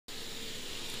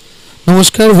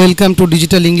নমস্কার, welcome to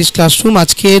digital English classroom.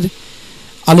 আজকের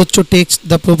আলোচ্য টেক্সট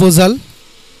দ্য প্রপোজাল,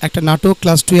 একটা নাটক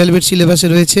ক্লাস 12-এর সিলেবাসে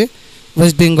রয়েছে,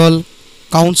 West Bengal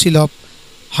council of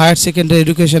higher secondary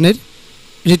এডুকেশনের,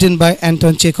 written by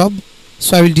Anton Chekhov.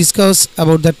 So I will discuss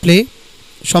about that play.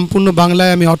 সম্পূর্ণ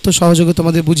বাংলায় আমি অর্থ সহযোগে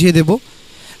তোমাদের বুঝিয়ে দেব।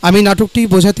 আমি নাটকটি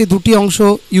বোঝাতে দুটি অংশ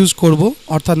ইউজ করব,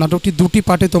 অর্থাৎ নাটকটি দুটি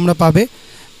পার্টে তোমরা পাবে।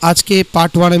 আজকে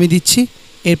পার্ট 1 আমি দিচ্ছি,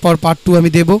 এরপর পার্ট 2 আমি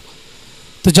দেব।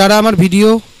 তো যারা আমার ভিডিও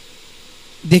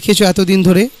দেখেছো এতদিন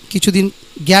ধরে, কিছুদিন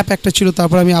গ্যাপ একটা ছিল,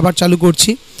 তারপর আমি আবার চালু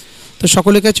করছি। তো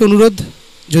সকলের কাছে অনুরোধ,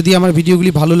 যদি আমার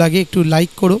ভিডিওগুলি ভালো লাগে একটু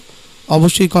লাইক করো,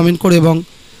 অবশ্যই কমেন্ট করো এবং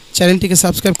চ্যানেলটিকে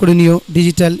সাবস্ক্রাইব করে নিও।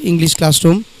 ডিজিটাল ইংলিশ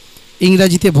ক্লাসরুম,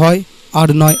 ইংরাজিতে ভয় আর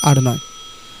নয়।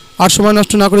 আর সময়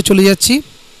নষ্ট না করে চলে যাচ্ছি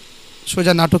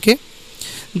সোজা নাটকে।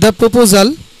 দ্য প্রপোজাল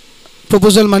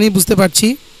মানেই বুঝতে পারছি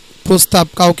প্রস্তাব,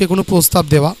 কাউকে কোনো প্রস্তাব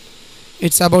দেওয়া।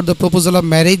 It's about the proposal of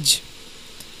marriage,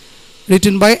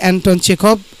 written by Anton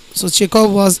Chekhov. So Chekhov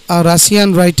was a Russian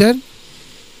writer.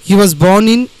 He was born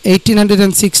in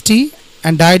 1860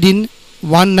 and died in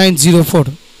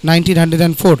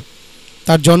 1904.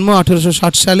 তার জন্ম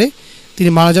 1860 সালে, তিনি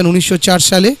মারা যান 1904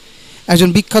 সালে। একজন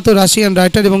বিখ্যাত রাশিয়ান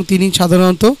রাইটার এবং তিনি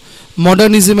সাধারণত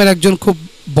মডার্নিজমের একজন খুব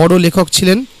বড় লেখক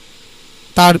ছিলেন।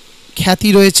 তার খ্যাতি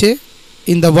রয়েছে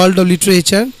in the world of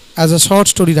literature as a short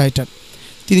story writer.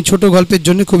 তিনি ছোট গল্পের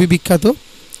জন্য খুবই বিখ্যাত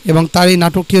এবং তার এই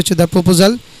নাটকটি হচ্ছে দ্য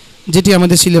প্রপোজাল, যেটি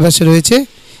আমাদের সিলেবাসে রয়েছে।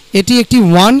 এটি একটি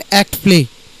ওয়ান অ্যাক্ট প্লে।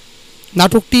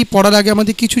 নাটকটি পড়ার আগে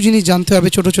আমাদের কিছু জিনিস জানতে হবে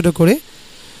ছোট ছোট করে।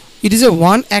 It is a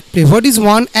one act play. What is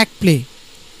one act play?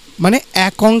 মানে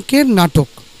এক অঙ্কের নাটক।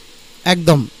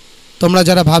 একদম তোমরা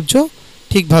যারা ভাবছো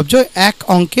ঠিক ভাবছো, এক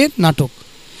অঙ্কের নাটক।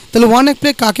 তাহলে ওয়ান অ্যাক্ট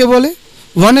প্লে কাকে বলে?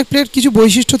 ওয়ান অ্যাক্ট প্লের কিছু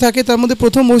বৈশিষ্ট্য থাকে, তার মধ্যে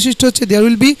প্রথম বৈশিষ্ট্য হচ্ছে there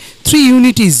will be 3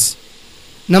 ইউনিটিজ।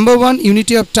 Number 1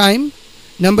 unity of time,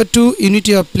 number 2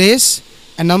 unity of place,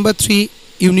 and number 3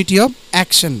 unity of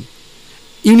action.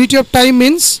 Unity of time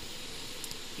means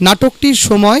নাটকটির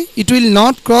সময় it will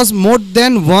not cross more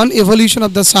than one evolution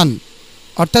of the sun,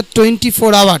 অর্থাৎ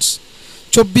 24 hours,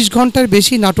 24 ঘন্টার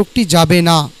বেশি নাটকটি যাবে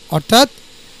না। অর্থাৎ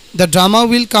the drama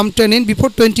will come to an end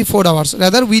before 24 hours,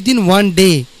 rather within one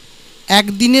day,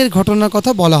 একদিনের ঘটনার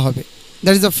কথা বলা হবে।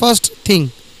 that is the first thing.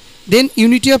 Then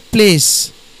unity of place.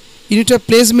 Unity of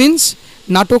place means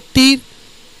নাটকটির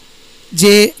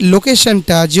যে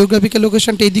লোকেশনটা, জিওগ্রাফিক্যাল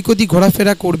লোকেশনটা এদিক ওদিক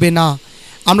ঘোরাফেরা করবে না।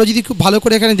 আমরা যদি খুব ভালো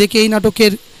করে এখানে দেখি, এই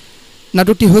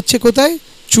নাটকটি হচ্ছে কোথায়?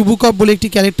 চুবুকভ বলে একটি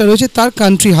ক্যারেক্টার রয়েছে, তার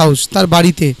কান্ট্রি হাউস, তার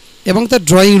বাড়িতে এবং তার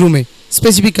ড্রয়িং রুমে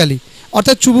স্পেসিফিক্যালি,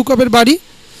 অর্থাৎ চুবুকভের বাড়ি।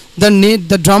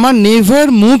 The drama never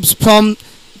moves from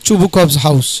চুবুকভস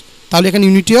house. তাহলে এখানে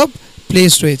ইউনিটি অফ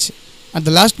প্লেস রয়েছে। Are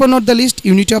the last but not the list,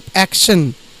 unity of action,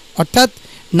 অর্থাৎ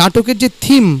নাটকের যে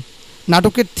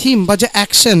নাটকের থিম বা যে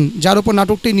অ্যাকশন, যার উপর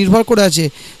নাটকটি নির্ভর করে আছে,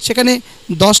 সেখানে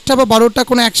 10টা বা 12টা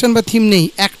কোনো অ্যাকশন বা থিম নেই,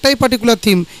 একটাই পার্টিকুলার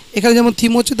থিম। এখানে যেমন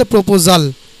থিম হচ্ছে দ্য প্রপোজাল।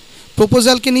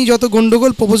 প্রপোজালকে নিয়ে যত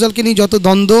গণ্ডগোল, প্রপোজালকে নিয়ে যত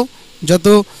দ্বন্দ্ব, যত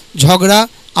ঝগড়া,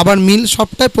 আবার মিল,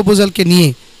 সবটাই প্রপোজালকে নিয়ে।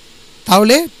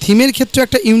 তাহলে থিমের ক্ষেত্রে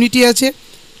একটা ইউনিটি আছে,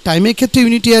 টাইমের ক্ষেত্রে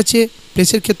ইউনিটি আছে,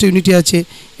 প্লেসের ক্ষেত্রে ইউনিটি আছে।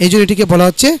 এই জন্য এটিকে বলা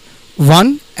হচ্ছে ওয়ান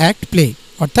অ্যাক্ট প্লে,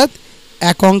 অর্থাৎ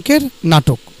এক অঙ্কের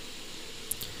নাটক।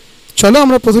 চলো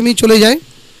আমরা প্রথমেই চলে যাই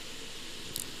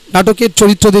নাটকের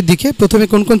চরিত্রদের দিকে। প্রথমে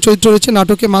কোন কোন চরিত্র রয়েছে?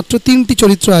 নাটকে মাত্র 3টি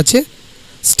চরিত্র আছে।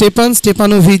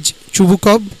 Stepanovich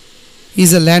Chubukov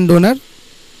is a land ওনার।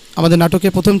 আমাদের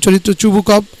নাটকের প্রথম চরিত্র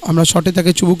চুবুকভ, আমরা শর্টে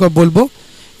তাকে চুবুকভ বলবো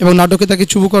এবং নাটকে তাকে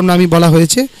চুবুকভ নামই বলা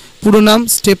হয়েছে। পুরো নাম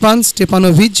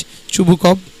স্টেপানোভিচ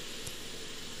চুবুকভ।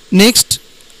 নেক্সট,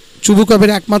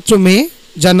 চুবুকভের একমাত্র মেয়ে,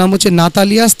 যার নাম হচ্ছে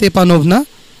নাতালিয়া স্টেপানোভনা।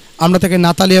 আমরা তাকে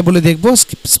নাতালিয়া বলে দেখব।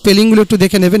 স্পেলিংগুলো একটু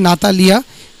দেখে নেবে। নাতালিয়া,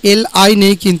 LI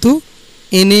নেই কিন্তু,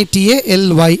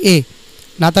 NATALYA।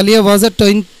 Natalia was a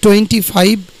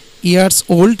 25 years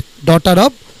old daughter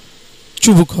of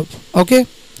Chubukov. ওকে,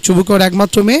 চুবুকভের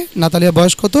একমাত্র মেয়ে, নাতালিয়া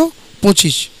বয়স কত?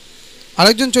 25।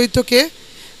 আরেকজন চরিত্রকে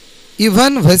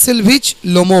ইভান ভেসেলভিচ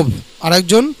লোমোভ,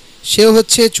 আরেকজন, সেও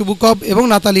হচ্ছে চুবুকভ এবং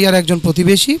নাতালিয়ার একজন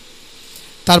প্রতিবেশী।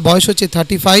 তার বয়স হচ্ছে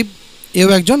 35, এও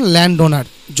একজন ল্যান্ড ওনার,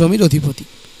 জমির অধিপতি।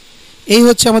 এই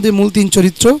হচ্ছে আমাদের মূল 3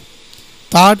 চরিত্র।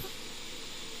 তার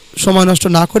সময় নষ্ট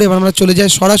না করে এবার আমরা চলে যাই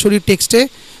সরাসরি টেক্সটে।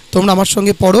 তোমরা আমার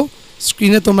সঙ্গে পড়ো,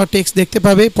 স্ক্রিনে তোমরা টেক্সট দেখতে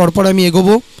পাবে, পরপর আমি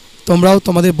এগোবো। তোমরাও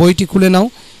তোমাদের বইটি খুলে নাও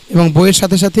এবং বইয়ের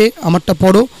সাথে সাথে আমারটা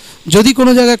পড়ো। যদি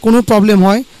কোনো জায়গায় কোনো প্রবলেম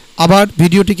হয়, আবার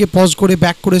ভিডিওটিকে পজ করে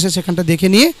ব্যাক করে এসে সেখানটা দেখে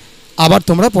নিয়ে আবার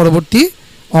তোমরা পরবর্তী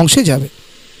অংশে যাবে।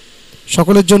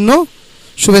 সকলের জন্য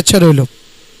শুভেচ্ছা রইল।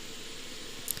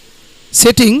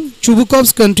 Setting চুবুকভস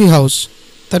country house.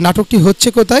 তার নাটকটি হচ্ছে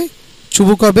কোথায়?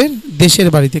 চুবুকভের দেশের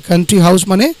বাড়িতে। কান্ট্রি হাউস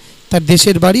মানে তার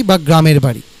দেশের বাড়ি বা গ্রামের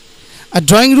বাড়ি। A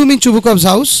drawing room in Chubukhov's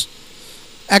house.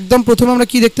 একদম প্রথমে আমরা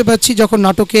কি দেখতে পাচ্ছি, যখন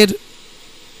নাটকের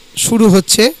শুরু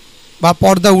হচ্ছে বা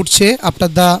পর্দা উঠছে,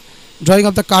 after the drawing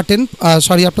of the curtain,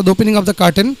 after the opening of the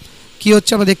curtain, কী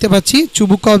হচ্ছে আমরা দেখতে পাচ্ছি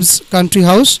চুবুকভস কান্ট্রি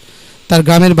হাউস, তার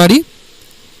গ্রামের বাড়ি।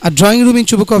 আর drawing room in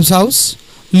চুবুকভস house,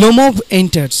 Lomov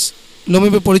enters.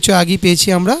 লোমোভের পরিচয় আগেই পেয়েছি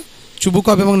আমরা,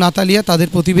 চুবুকভ এবং নাতালিয়া তাদের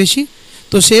প্রতিবেশী।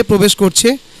 তো সে প্রবেশ করছে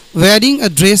ওয়্যারিং আ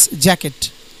ড্রেস জ্যাকেট,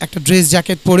 একটা ড্রেস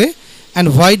জ্যাকেট পরে, অ্যান্ড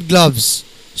হোয়াইট গ্লাভস,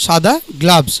 সাদা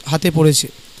গ্লাভস হাতে পড়েছে।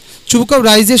 Chubukov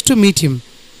rises to meet him.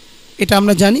 এটা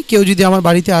আমরা জানি, কেউ যদি আমার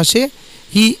বাড়িতে আসে,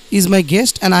 he is my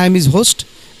guest and I am is host,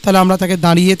 তাহলে আমরা তাকে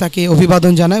দাঁড়িয়ে তাকে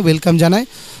অভিবাদন জানাই, ওয়েলকাম জানাই।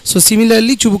 So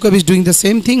similarly Chubukov is doing the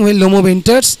same thing. When Lomov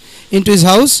enters in to his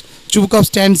house, Chubukov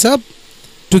stands up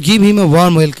to give him A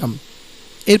warm welcome.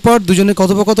 এরপর দুজনের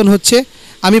কথোপকথন হচ্ছে।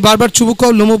 আমি বারবার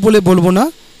চুবুকভ লোমোভ বলে বলবো না,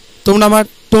 তোমরা আমার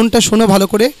টোনটা শোনো ভালো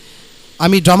করে।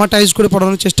 আমি ড্রামাটাইজ করে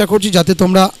পড়ানোর চেষ্টা করছি যাতে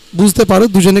তোমরা বুঝতে পারো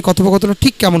দুজনের কথোপকথনটা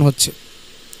ঠিক কেমন হচ্ছে।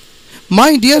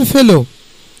 My dear fellow,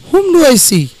 whom do I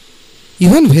C?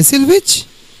 Ivan ভেসিলভিচ,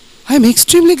 I am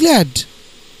extremely glad.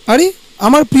 আরে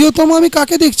আমার প্রিয়তম, আমি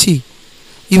কাকে দেখছি?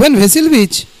 ইভান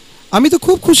ভেসিলভিচ, আমি তো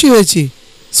খুব খুশি হয়েছি।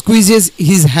 স্কুইজেস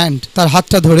হিজ হ্যান্ড, তার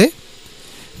হাতটা ধরে।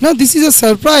 না, দিস ইজ আ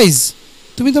সারপ্রাইজ,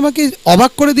 তুমি তোমাকে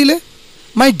অবাক করে দিলে।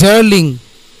 মাই ডার্লিং,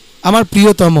 আমার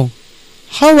প্রিয়তম,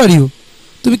 হাউ আর ইউ,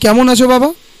 তুমি কেমন আছো বাবা?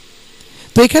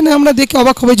 তো এখানে আমরা দেখে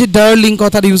অবাক হবে যে ডার্লিং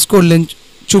কথাটা ইউজ করলেন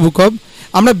চুবুকভ।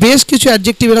 আমরা বেশ কিছু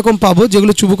অ্যাডজেক্টিভ এরকম পাবো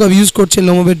যেগুলো চুবুকভ ইউজ করছে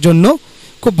লোমোভের জন্য,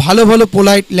 খুব ভালো ভালো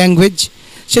পোলাইট ল্যাঙ্গুয়েজ।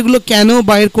 সেগুলো কেন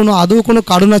বা এর কোনো আদৌ কোনো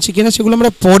কারণ আছে কিনা সেগুলো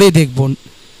আমরা পরে দেখব,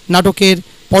 নাটকের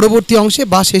পরবর্তী অংশে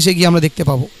বা শেষে গিয়ে আমরা দেখতে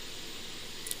পাবো।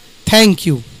 থ্যাংক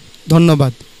ইউ,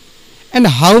 ধন্যবাদ। And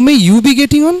how may you be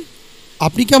getting on,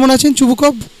 আপনি কেমন আছেন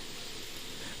Chubukov?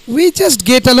 We just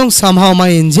get along somehow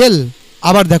my Angel.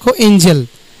 আবার দেখো এঞ্জেল,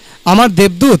 আমার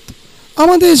দেবদূত,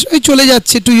 আমাদের ওই চলে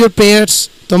যাচ্ছে। টু ইয়োর প্রেয়ার্স,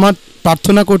 তোমার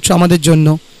প্রার্থনা করছো আমাদের জন্য।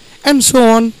 অ্যান্ড সো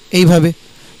অন, এইভাবে।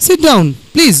 সিট ডাউন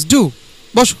প্লিজ, ডু,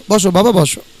 বসো বসো বাবা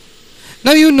বসো।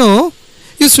 Now you know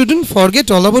you shouldn't forget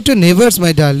all about your neighbours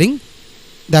my darling.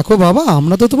 দেখো বাবা,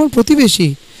 আমরা তো তোমার প্রতিবেশী,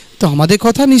 তো আমাদের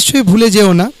কথা নিশ্চয়ই ভুলে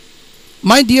যেও না।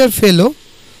 My dear fellow,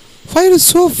 why are you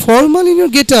so formal in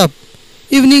your get up?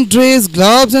 Evening dress,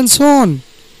 gloves and so on.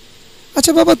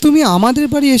 আচ্ছা বাবা, তুমি আমাদের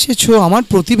বাড়ি এসেছো, আমার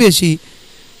প্রতিবেশী,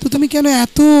 তো তুমি কেন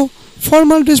এত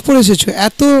ফর্মাল ড্রেস পরে এসেছো,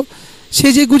 এত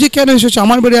সেজে গুজে কেন এসেছো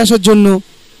আমার বাড়ি আসার জন্য?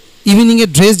 ইভিনিংয়ে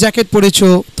ড্রেস জ্যাকেট পরেছো,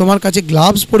 তোমার কাছে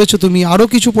গ্লাভস পরেছো, তুমি আরও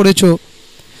কিছু পরেছো।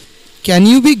 Can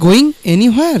you be going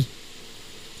anywhere?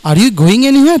 Are you going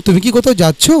anywhere, তুমি কি কোথাও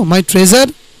যাচ্ছ? মাই ট্রেজার,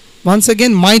 ওয়ান্স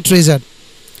অ্যাগেন মাই ট্রেজার,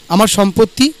 আমার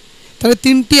সম্পত্তি। তাহলে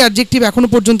তিনটি অ্যাডজেক্টিভ এখনও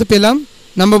পর্যন্ত পেলাম।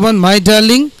 Number one my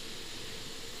darling,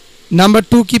 number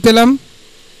two কী পেলাম,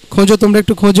 খোঁজো তোমরা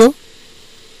একটু খোঁজো।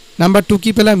 নাম্বার টু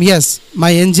কী পেলাম? ইয়েস,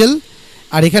 মাই এঞ্জেল।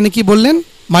 আর এখানে কি বললেন?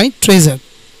 মাই treasure.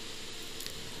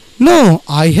 No,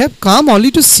 I have come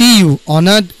only two C you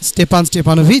honoured Stepan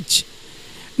Stepanovich.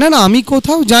 না না, আমি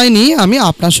কোথাও যাইনি, আমি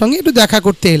আপনার সঙ্গে একটু দেখা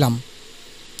করতে এলাম।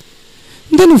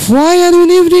 Then why are you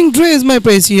in evening dress my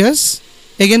precious?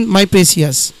 Again my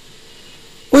precious,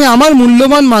 ওই আমার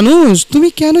মূল্যবান মানুষ, তুমি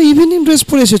কেন ইভিনিং ড্রেস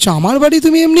পরে এসেছো আমার বাড়ি?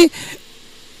 তুমি এমনি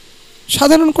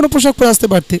সাধারণ কোনো পোশাক পরে আসতে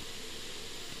পারতে।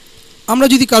 আমরা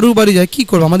যদি কারুর বাড়ি যাই কী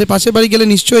করবো? আমাদের পাশের বাড়ি গেলে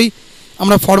নিশ্চয়ই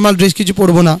আমরা ফর্মাল ড্রেস কিছু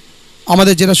পরবো না।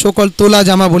 আমাদের যেটা সকল তোলা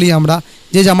জামা বলি আমরা,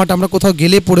 যে জামাটা আমরা কোথাও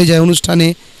গেলে পরে যাই অনুষ্ঠানে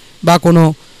বা কোনো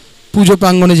পুজো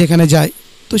প্রাঙ্গণে যেখানে যাই,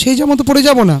 তো সেই জামা তো পরে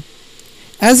যাব না।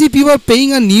 As if you R paying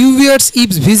a new years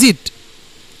ইভস visit,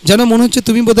 যেন মনে হচ্ছে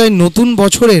তুমি বোধহয় নতুন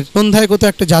বছরের সন্ধ্যায় কোথাও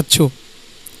একটা যাচ্ছ।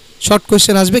 শর্ট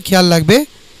কোয়েশ্চেন আসবে, খেয়াল রাখবে।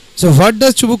 So what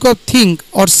does Chubukov think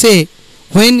or say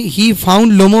when he found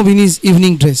Lomov in his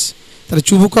evening dress? তাহলে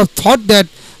Chubukov thought that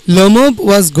Lomov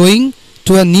was going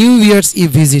to a New Year's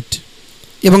Eve visit.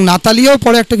 এবং নাতালিয়াও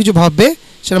পরে একটা কিছু ভাববে,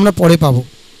 সেটা আমরা পরে পাবো।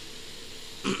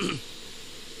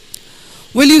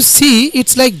 Well, you see,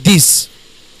 it's like this.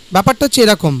 ব্যাপারটা হচ্ছে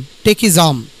এরকম। টেক হিজ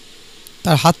আর্ম,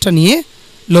 তার হাতটা নিয়ে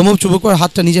লোমভ চুবুকভের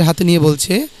হাতটা নিজের হাতে নিয়ে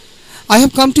বলছে, I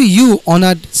have come to you,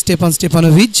 honored Stepan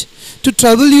Stepanovich, to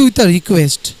trouble you with a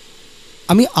request.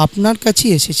 আমি আপনার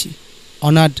কাছেই এসেছি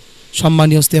অনার্ড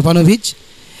সম্মানীয় স্টেপানোভিচ,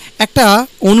 একটা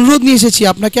অনুরোধ নিয়ে এসেছি,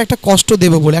 আপনাকে একটা কষ্ট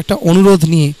দেব বলে একটা অনুরোধ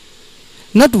নিয়ে।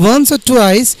 Not once or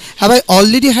twice have I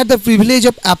already had the privilege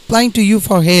of applying to you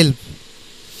for help.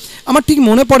 আমার ঠিক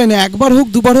মনে পড়ে না, একবার হোক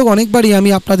দুবার হোক অনেকবারই আমি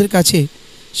আপনাদের কাছে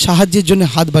সাহায্যের জন্য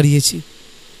হাত বাড়িয়েছি।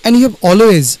 And you have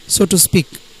always, so to speak,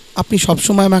 আপনি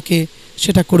সবসময় আমাকে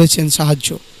সেটা করেছেন সাহায্য।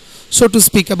 সো টু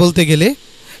স্পিক বলতে গেলে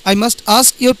I must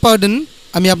ask your pardon,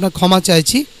 আমি আপনার ক্ষমা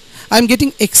চাইছি। আই এম গেটিং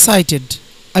এক্সাইটেড,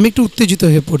 আমি একটু উত্তেজিত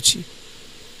হয়ে পড়ছি।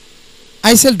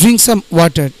 I shall drink some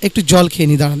water, একটু জল খেয়ে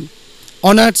নি, দাঁড়ান।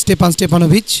 অনার্ড স্টেপান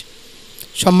স্টেপানোভিচ,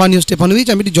 সম্মানীয় স্টেপানোভিচ,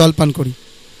 আমি একটু জল পান করি।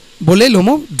 বলে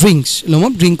লোমভ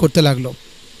ড্রিঙ্ক করতে লাগলো।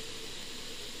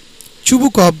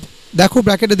 চুবুকভ, দেখো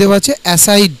ব্র্যাকেটে দেওয়া আছে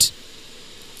অ্যাসাইড,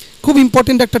 খুব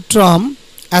ইম্পর্টেন্ট একটা term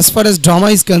as far as drama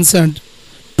is concerned.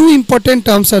 Two important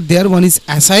terms R there, one is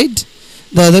aside,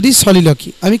 the other is সলিলকি।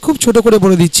 আমি খুব ছোট করে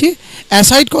বলে দিচ্ছি।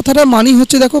 অ্যাসাইড কথাটা মানেই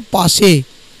হচ্ছে দেখো পাশে,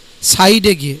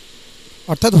 সাইডে গিয়ে,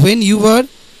 অর্থাৎ when you R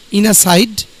in a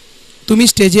side, তুমি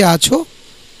স্টেজে আছো,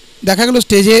 দেখা গেল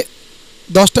স্টেজে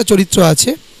 10টা চরিত্র আছে,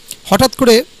 হঠাৎ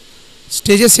করে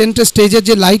স্টেজের সেন্টার, স্টেজের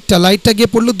যে লাইটটা গিয়ে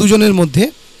পড়লো দুজনের মধ্যে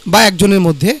বা একজনের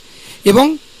মধ্যে, এবং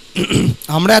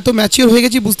আমরা এত ম্যাচিওর হয়ে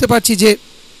গেছি বুঝতে পারছি যে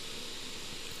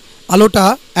আলোটা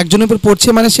একজনের উপর পড়ছে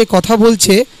মানে সে কথা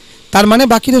বলছে, তার মানে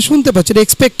বাকিরা শুনতে পাচ্ছে, এটা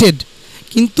এক্সপেক্টেড।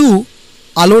 কিন্তু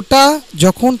আলোটা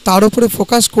যখন তার উপরে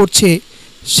ফোকাস করছে,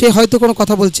 সে হয়তো কোনো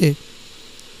কথা বলছে,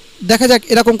 দেখা যাক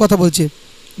এরকম কথা বলছে,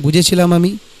 বুঝেছিলাম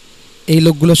আমি এই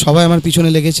লোকগুলো সবাই আমার পিছনে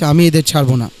লেগেছে, আমি এদের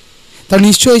ছাড়বো না। তার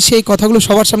নিশ্চয়ই সেই কথাগুলো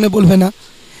সবার সামনে বলবে না,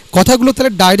 কথাগুলো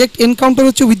তাহলে ডাইরেক্ট এনকাউন্টার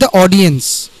হচ্ছে with the audience,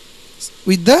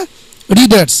 with the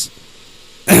readers.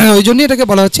 ওই জন্যই এটাকে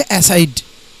বলা হচ্ছে অ্যাসাইড,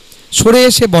 সরে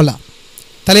এসে বলা।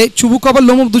 তাহলে চুবুকভ আর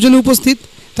লোমভ দুজনে উপস্থিত,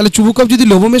 তাহলে চুবুকভ যদি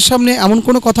লোমভের সামনে এমন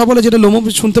কোনো কথা বলে যেটা লোমভ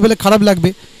শুনতে পেলে খারাপ লাগবে,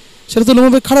 সেটা তো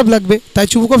লোমভের খারাপ লাগবে। তাই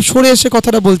চুবুকভ সরে এসে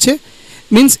কথাটা বলছে,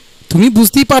 মিন্স তুমি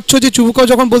বুঝতেই পারছো যে চুবুকভ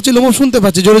যখন বলছে লোমভ শুনতে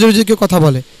পাচ্ছে, জোরে জোরে যে কেউ কথা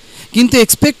বলে, কিন্তু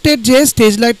এক্সপেক্টেড যে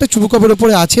স্টেজ লাইটটা চুবুকভের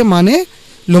উপরে আছে মানে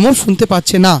লোমভ শুনতে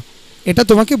পাচ্ছে না, এটা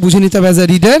তোমাকে বুঝে নিতে হবে as a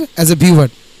reader, as a viewer.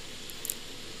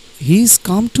 He is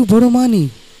come to বড় মানি,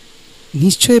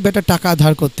 নিশ্চয়ই বেটা টাকা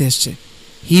ধার করতে এসছে।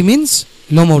 হি means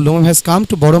Lomov has come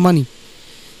to বড় মানি।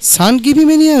 Shunt give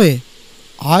him any away,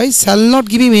 I shall not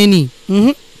give him any,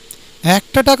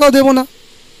 একটা টাকাও দেবো না।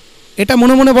 এটা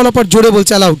মনে মনে বলার পর জোরে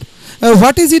বলছে allowed,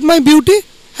 what is it my beauty.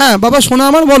 হ্যাঁ বাবা শোনা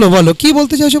আমার, বলো বলো কী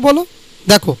বলতে চাইছো বলো।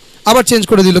 দেখো আবার চেঞ্জ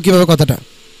করে দিল কীভাবে কথাটা।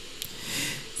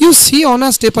 You C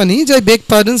honour স্টেপানিজ, I beg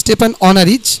pardon Stepan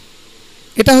অনারিজ।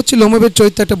 এটা হচ্ছে লোমভের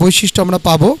চরিত্র একটা বৈশিষ্ট্য আমরা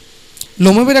পাবো।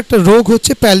 লোমভের একটা রোগ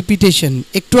হচ্ছে প্যালপিটেশন।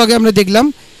 একটু আগে আমরা দেখলাম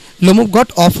Lomov goat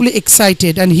অফুলি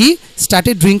excited and he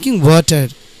started drinking water.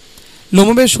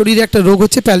 লোমভের শরীরে একটা রোগ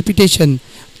হচ্ছে প্যালপিটেশন।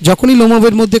 যখনই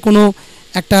লোমভের মধ্যে কোনো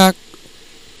একটা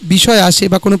বিষয় আসে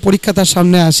বা কোনো পরীক্ষা তার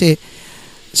সামনে আসে,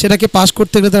 সেটাকে পাস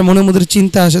করতে গেলে তার মনের মধ্যে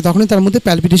চিন্তা আসে, তখনই তার মধ্যে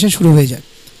প্যালপিটেশন শুরু হয়ে যায়।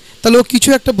 তাহলে ও কিছু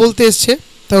একটা বলতে এসছে,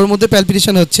 তার ওর মধ্যে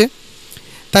প্যালপিটেশন হচ্ছে।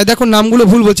 তাই দেখো নামগুলো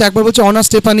ভুল বলছে, একবার বলছে অনার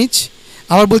স্টেপানিজ,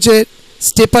 আবার বলছে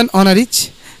Stepan অনারিজ।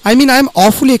 I mean I am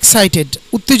অফুলি excited,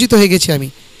 উত্তেজিত হয়ে গেছি আমি।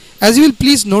 As you will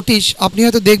please notice, আপনি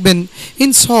হয়তো দেখবেন,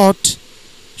 ইন শর্ট,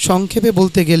 সংক্ষেপে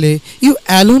বলতে গেলে, you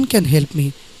alone can help me,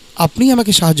 আপনি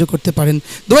আমাকে সাহায্য করতে পারেন।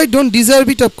 Though I don't deserve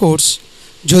it of course,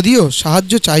 যদিও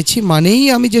সাহায্য চাইছি মানেই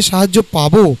আমি যে সাহায্য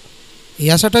পাবো এই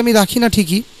আশাটা আমি রাখি না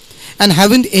ঠিকই। অ্যান্ড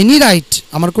হ্যাভেন্ট এনি রাইট,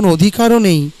 আমার কোনো অধিকারও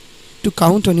নেই, to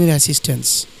count on your assistance,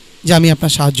 যে আমি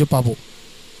আপনার সাহায্য পাবো।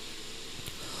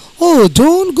 ও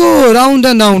don't go round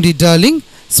and round it darling,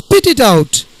 স্পিট it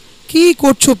out. কী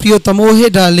করছো প্রিয়তম, ও হে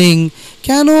ডার্লিং,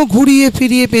 কেন ঘুরিয়ে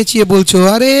ফিরিয়ে পেঁচিয়ে বলছো,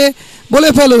 আরে বলে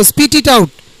ফেলো, স্পিট ইট আউট।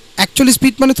 অ্যাকচুয়ালি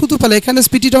স্পিট মানে থুতু ফেলা, এখানে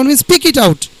স্পিট it out mean speak it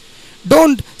out.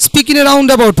 Don't speak in a round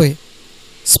about way,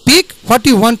 speak what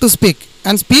you want to speak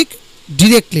and speak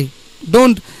directly,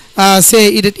 don't say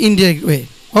it in indirect way.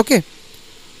 Okay,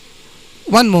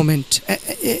 one moment,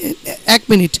 এক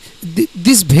minute,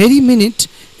 this very minute,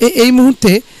 এই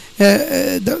মুহূর্তে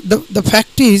the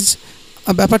fact is,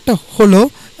 ব্যাপারটা হলো,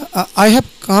 I have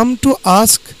come to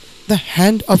ask the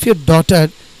hand of your daughter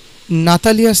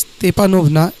Natalia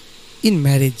Stepanovna in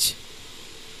marriage.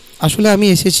 আসলে আমি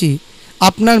এসেছি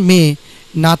আপনার মেয়ে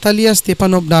নাতালিয়া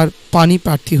স্তেপানোভনার পানি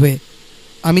প্রার্থী হয়ে,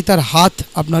 আমি তার হাত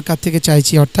আপনার কাছ থেকে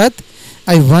চাইছি, অর্থাৎ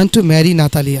I want to marry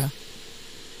Natalia.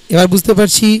 এবার বুঝতে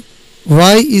পারছি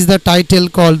why is the title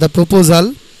called the proposal.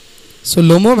 So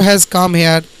Lomov has come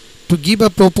here to give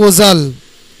a proposal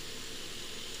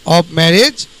of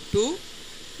marriage to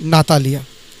Natalia.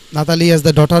 Natalia is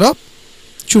the daughter of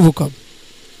Chubukov.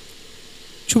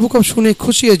 Chubukov শুনে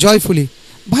খুশি হয়ে joyfully,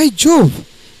 ভাই জোভ,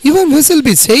 Ivan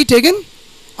ভেসেলবি, say it again.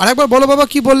 আরেকবার বলো বাবা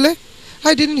কি বললে।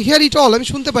 I didn't here it all, আমি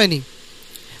শুনতে পাইনি।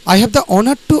 I have the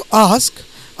honour to ask,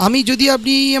 আমি যদি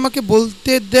আপনি আমাকে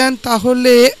বলতে দেন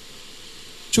তাহলে।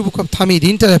 চুবুকভ থামিয়ে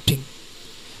interrupting,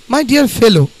 my dear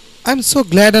fellow, I am so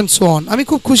glad and so on, আমি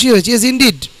খুব খুশি হয়েছি, is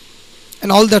indeed,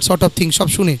 and all that sort of thing, সব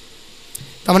শুনে।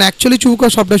 তার মানে অ্যাকচুয়ালি চুবুকভ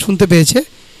সবটা শুনতে পেয়েছে,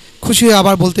 খুশি হয়ে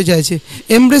আবার বলতে চাইছে।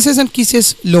 এমব্রেসেস অ্যান্ড কিসেস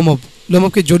লোমভ,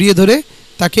 লোমভকে জড়িয়ে ধরে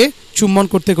তাকে চুম্বন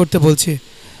করতে করতে বলছে,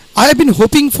 I have been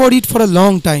hoping for it for a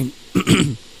long time.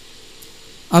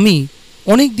 আমি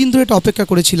অনেক দিন ধরে এটা অপেক্ষা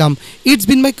করেছিলাম। It's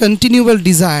been my continual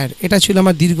desire, এটা ছিল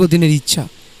আমার দীর্ঘদিনের ইচ্ছা।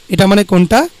 এটা মানে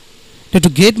কোনটা, to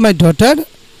get my daughter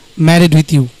married with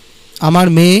you, আমার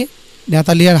মেয়ে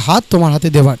নাতালিয়ার হাত তোমার হাতে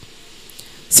দেবার।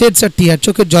 সেডস আ টিয়ার,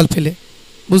 চোখের জল ফেলে।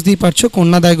 বুঝতেই পারছো,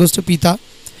 কন্যা দায়গ্রস্ত পিতা।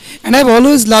 And I have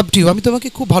always loved you, আমি তোমাকে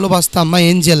খুব ভালোবাসতাম, মাই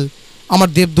এঞ্জেল, আমার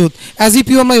দেবদূত, as if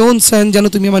you R my own সন, যেন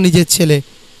তুমি আমার নিজের ছেলে।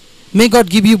 May God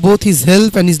give you both his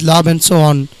help and his love and so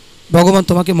on, ভগবান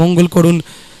তোমাকে মঙ্গল করুন,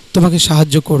 তোমাকে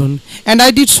সাহায্য করুন। And I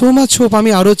did so much hope,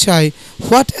 আমি আরও চাই।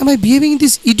 What am I behaving in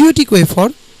this idiotic way for?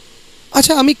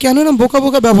 আচ্ছা আমি কেন এরকম বোকা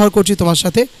বোকা ব্যবহার করছি তোমার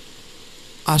সাথে?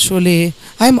 আসলে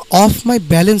I am of my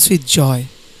balance with joy,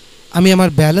 আমি আমার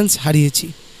ব্যালেন্স হারিয়েছি,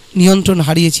 নিয়ন্ত্রণ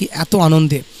হারিয়েছি এত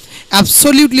আনন্দে।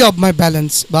 অ্যাবসলিউটলি অফ মাই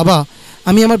ব্যালেন্স, বাবা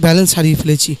আমি আমার ব্যালেন্স হারিয়ে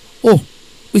ফেলেছি। ও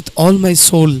উইথ অল মাই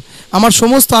সোল, আমার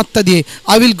সমস্ত আত্মা দিয়ে।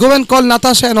 I will go and call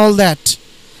Natasha and all that.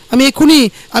 আমি এক্ষুনি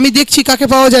আমি দেখছি কাকে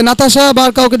পাওয়া যায়, নাতাশা বা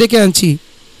আর কাউকে ডেকে আনছি।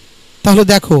 তাহলে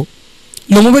দেখো,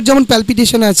 লোমোভের যেমন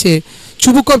প্যালপিটেশন আছে,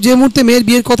 চুবুকভ যে মুহূর্তে মেয়ের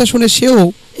বিয়ের কথা শুনে সেও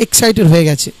এক্সাইটেড হয়ে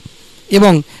গেছে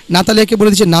এবং নাতালিয়াকে বলে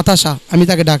দিচ্ছে নাতাশা, আমি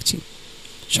তাকে ডাকছি।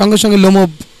 সঙ্গে সঙ্গে লোমোভ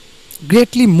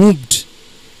গ্রেটলি মুভড,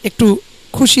 একটু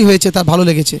খুশি হয়েছে, তার ভালো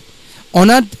লেগেছে।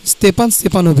 Honoured Stepan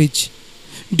Stepanovich,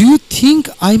 do you think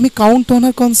I may count on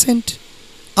her consent?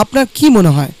 আপনার কি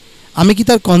মনে হয় আমি কি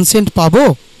তার কনসেন্ট পাবো,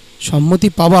 সম্মতি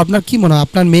পাবো? আপনার কি মনে হয়,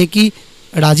 আপনার মেয়ে কি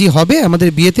রাজি হবে আমাদের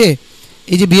বিয়েতে?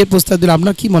 এই যে বিয়ের প্রস্তাব দিল,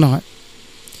 আপনার কি মনে হয়?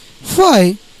 হোয়াই,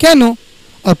 কেন?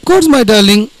 অফকোর্স মাই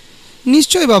ডার্লিং,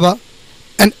 নিশ্চয় বাবা।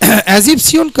 And as if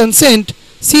C on consent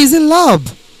C is in love.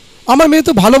 আমার মেয়ে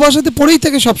তো ভালোবাসাতে পড়েই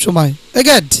থাকে সবসময়।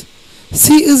 এগ্যাট,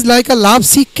 C is like a love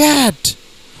C cat.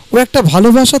 ও একটা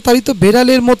ভালোবাসা তারই তো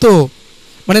বেড়ালের মতো।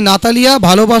 মানে নাতালিয়া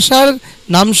ভালোবাসার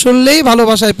নাম শুনলেই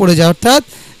ভালোবাসায় পড়ে যায়, অর্থাৎ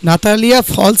Natalia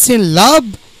false in love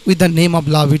with the name of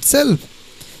love itself.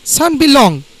 San B long,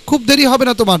 খুব দেরি হবে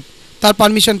না তোমার তার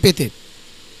পারমিশন পেতে,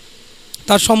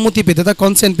 তার সম্মতি পেতে, তার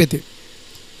কনসেন্ট পেতে।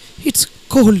 It's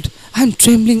cold, I am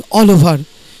trembling all over.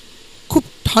 খুব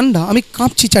ঠান্ডা, আমি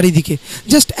কাঁপছি চারিদিকে।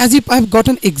 Just as if I have got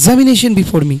an examination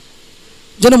before me,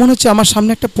 যেন মনে হচ্ছে আমার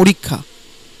সামনে একটা পরীক্ষা।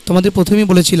 তোমাদের প্রথমেই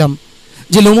বলেছিলাম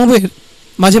যে লোমোভের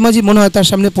মাঝে মাঝে মনে হয় তার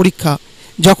সামনে পরীক্ষা,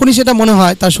 যখনই সেটা মনে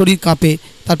হয় তার শরীর কাঁপে,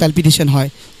 তার প্যালপিটেশন হয়।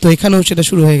 তো এখানেও সেটা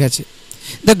শুরু হয়ে গেছে।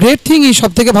 দ্য গ্রেট থিং, এই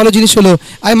সব থেকে ভালো জিনিস হলো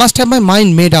I must have my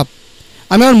mind made up.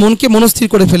 আমি আমার মনকে মনস্থির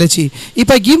করে ফেলেছি। If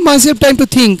I give my self time to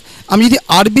think, আমি যদি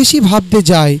আর বেশি ভাবতে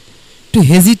যাই, টু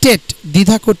হেজিটেট,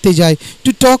 দ্বিধা করতে যাই, টু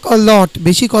টক আ লট,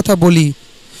 বেশি কথা বলি,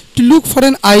 to look for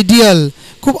an ideal,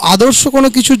 খুব আদর্শ কোনো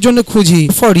কিছুর জন্য খুঁজি,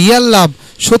 ফর রিয়াল লাভ,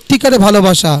 সত্যিকারে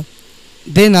ভালোবাসা,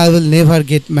 then I will never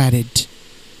get married.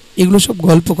 এগুলো সব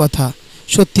গল্প কথা।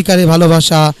 সত্যিকারে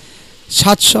ভালোবাসা,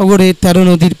 7 সাগরে 13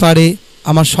 নদীর পাড়ে,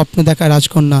 আমার স্বপ্ন দেখা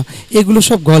রাজকন্যা, এগুলো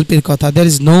সব গল্পের কথা। There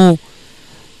is no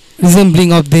রিজেম্বলিং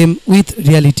of them with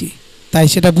reality. তাই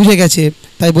সেটা বুঝে গেছে,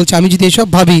 তাই বলছে আমি যদি এসব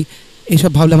ভাবি,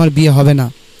 এইসব ভাবলে আমার বিয়ে হবে না।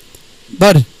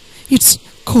 But it's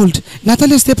cold.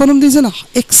 Natalia Stepanovich is an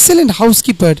excellent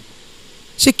housekeeper.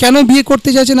 সে কেন বিয়ে করতে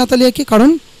চাইছে নাতালিয়াকে? কারণ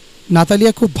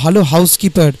নাতালিয়া খুব ভালো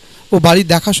হাউসকিপার, ও বাড়ির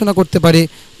দেখাশোনা করতে পারে,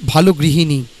 ভালো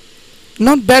গৃহিণী।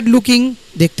 নট ব্যাড লুকিং,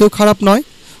 দেখতেও খারাপ নয়,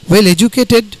 ওয়েল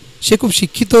এডুকেটেড, সে খুব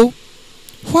শিক্ষিতও।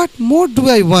 What more do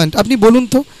I want? আপনি বলুন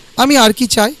তো আমি আর কি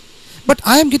চাই? But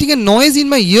I am getting a noise in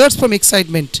my years from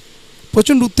excitement.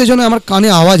 প্রচণ্ড উত্তেজনা, আমার কানে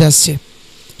আওয়াজ আসছে।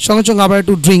 সঙ্গে সঙ্গে আবার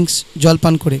একটু ড্রিঙ্কস,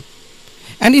 জলপান করে।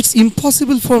 And it's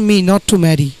impossible for me not to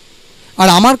marry. আর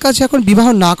আমার কাছে এখন বিবাহ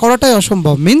না করাটাই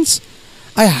অসম্ভব। Means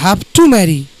I have to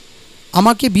marry,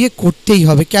 আমাকে বিয়ে করতেই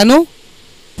হবে। কেন?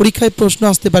 পরীক্ষায় প্রশ্ন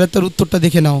আসতে পারে, তার উত্তরটা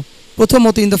দেখে নাও।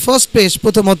 প্রথমত, ইন দ্য ফার্স্ট প্লেস,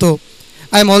 প্রথমত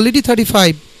আই এম অলরেডি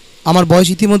 35, আমার বয়স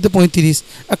ইতিমধ্যে 35,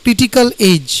 আ ক্রিটিক্যাল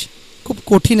এজ, খুব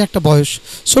কঠিন একটা বয়স,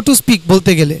 সো টু স্পিক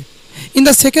বলতে গেলে। ইন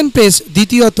দ্য সেকেন্ড প্লেস,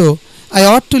 দ্বিতীয়ত, I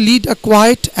ought to lead a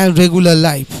quite and regular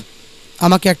life,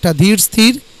 আমাকে একটা ধীর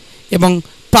স্থির এবং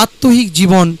প্রাত্যহিক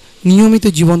জীবন, নিয়মিত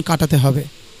জীবন কাটাতে হবে।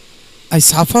 আই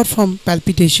সাফার ফ্রম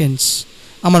প্যালপিটেশনস,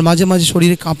 আমার মাঝে মাঝে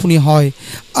শরীরে কাঁপুনি হয়।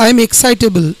 আই এম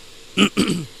এক্সাইটেবল,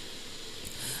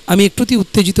 আমি একটুতেই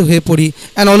উত্তেজিত হয়ে পড়ি।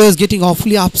 অ্যান্ড অলওয়েজ গেটিং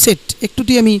অফলি আপসেট,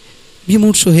 একটুতেই আমি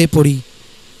বিমূর্ষ হয়ে পড়ি।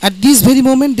 অ্যাট দিস ভেরি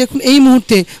মোমেন্ট, দেখুন এই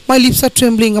মুহূর্তে, মাই লিপস আর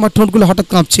ট্রেমব্লিং, আমার ঠোঁটগুলো হঠাৎ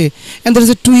কাঁপছে। And there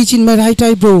is a Twitch in my right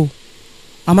eyebrow,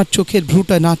 আমার চোখের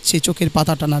ভ্রুটা নাচছে, চোখের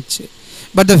পাতাটা নাচছে।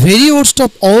 But the very worst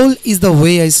of all is the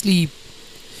way I sleep.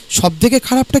 সব থেকে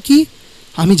খারাপটা কি?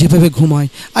 আমি যেভাবে ঘুমাই।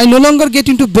 I no longer get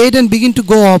in to bed and begin to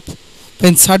go up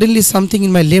when suddenly something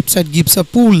in my left side gives a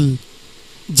pull.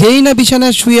 যেই না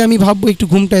বিছানায় শুয়ে আমি ভাববো একটু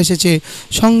ঘুমটা এসেছে,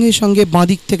 সঙ্গে সঙ্গে বাঁ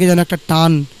দিক থেকে যেন একটা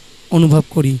টান অনুভব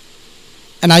করি।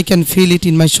 And I can feel it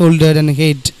in my shoulder and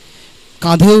head,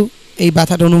 কাঁধেও এই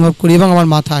ব্যথাটা অনুভব করি এবং আমার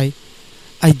মাথায়।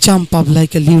 I jump up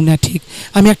like a লিউনাটিক,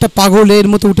 আমি একটা পাগলের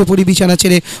মতো উঠে পড়ি বিছানা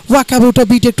ছেড়ে। ওয়াক অ্যাবাউট আ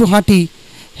বিট, একটু হাঁটি,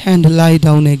 অ্যান্ড লাই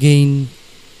ডাউন এগেইন,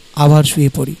 আবার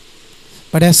শুয়ে পড়ি।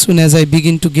 But as soon as I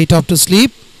begin to get up to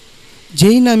sleep,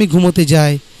 যেই না আমি ঘুমোতে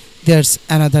যাই, there's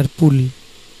another pull.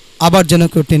 আবার যেন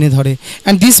কেউ টেনে ধরে।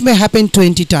 And this may happen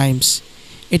 20 times.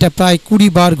 এটা প্রায় 20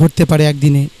 বার ঘটতে পারে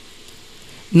একদিনে।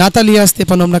 Natalia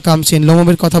স্তেপানোভনা comes in.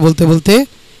 লোমোভের কথা বলতে বলতে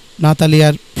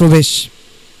নাতালিয়ার প্রবেশ।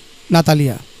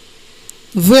 Natalia,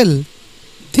 well,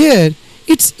 there,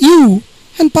 it's you.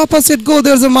 And Papa said, go,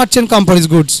 there's a merchant come for his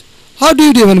goods. How do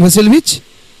you do, Ivan Vasilievich?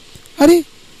 আরে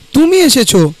তুমি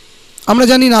এসেছো। আমরা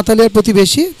জানি নাতালিয়ার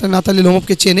প্রতিবেশী, তাই নাতালি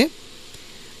লোমোভকে চেনে।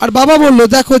 আর বাবা বলল,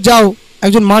 দেখো যাও,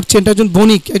 একজন মার্চেন্ট, একজন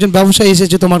বণিক, একজন ব্যবসায়ী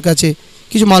এসেছে তোমার কাছে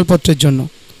কিছু মালপত্রের জন্য।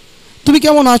 তুমি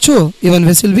কেমন আছো, Ivan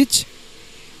ভ্যাসিলভিচ?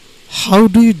 How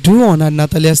do you do honour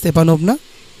Natalia স্তেপানোভনা?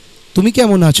 তুমি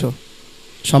কেমন আছো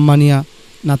সম্মানিয়া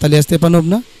Natalia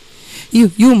স্তেপানোভনা?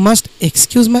 You must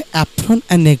excuse my apron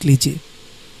and নেগলিজে।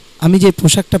 আমি যে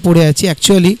পোশাকটা পরে আছি,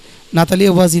 actually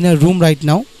Natalia was in a room right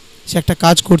now. সে একটা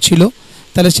কাজ করছিল।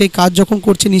 তাহলে সেই কাজ যখন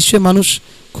করছে, নিশ্চয়ই মানুষ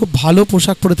খুব ভালো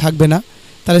পোশাক পরে থাকবে না।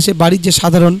 তাহলে সে বাড়ির যে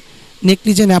সাধারণ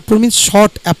নেগলিজে, apron means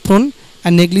short apron,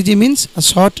 and নেগলিজে means a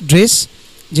short dress,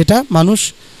 যেটা মানুষ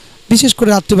বিশেষ করে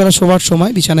রাত্রিবেলা শোবার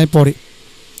সময় বিছানায় পরে।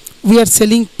 We are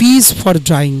selling piece for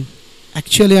drawing.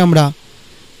 Actually আমরা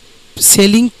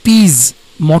সেলিং পিস,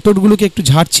 মটরগুলোকে একটু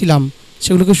ঝাড়ছিলাম,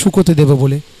 সেগুলোকে শুকোতে দেবো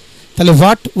বলে। তাহলে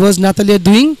what was Natalia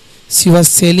doing? She was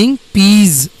selling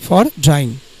piece for drawing.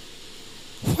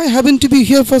 Why haven't you been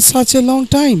here for such a long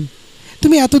time?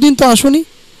 তুমি এতদিন তো আসোনি।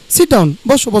 সিট ডাউন,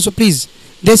 বসো বসো প্লিজ।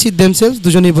 দে সিট দেমসেলস,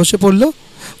 দুজনেই বসে পড়লো।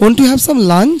 Won't you have some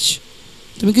lunch?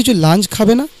 তুমি কিছু লাঞ্চ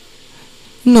খাবে না?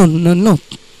 No no no,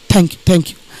 thank you thank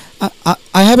you,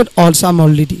 I have it all some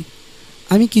already.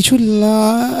 আমি কিছু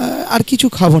আর কিছু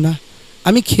খাবো না,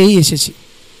 আমি খেয়েই এসেছি।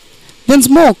 দেন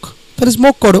স্মোক, তাহলে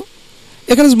স্মোক করো।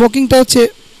 এখানে স্মোকিংটা হচ্ছে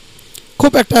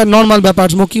খুব একটা নর্মাল ব্যাপার,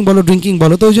 স্মোকিং বলো ড্রিঙ্কিং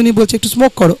বলো, তো ওই জন্যই বলছে একটু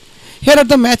স্মোক করো। Here are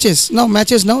the matches. Now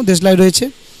matches now, দেশলাই রয়েছে।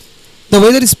 The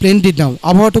weather is splendid now.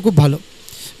 আবহাওয়াটা খুব ভালো।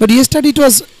 But yesterday it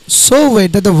was so wet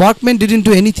that the workmen didn't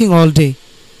do anything all day.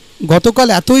 গতকাল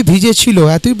এতই ভিজে ছিল,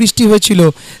 এতই বৃষ্টি হয়েছিল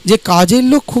যে কাজের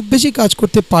লোক খুব বেশি কাজ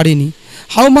করতে পারেনি।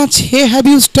 How much hay have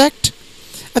you stacked?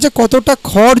 আচ্ছা, কতটা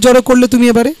খড় জড়ো করলে তুমি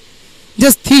এবারে?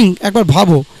 Just think, একবার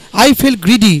ভাবো। I felt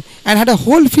greedy and had a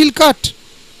whole field cut.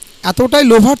 এতটাই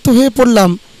লোভার্ত হয়ে পড়লাম,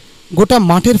 গোটা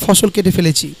মাঠের ফসল কেটে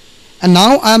ফেলেছি। And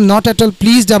now I am not at all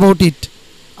pleased about it.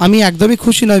 আমি একদমই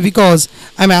খুশি নয়, because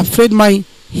I am afraid my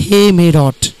hay may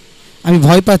rot. আমি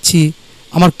ভয় পাচ্ছি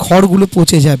আমার খড়গুলো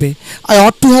পচে যাবে। I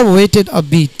ought to have waited a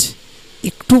bit.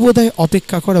 একটু বোধহয়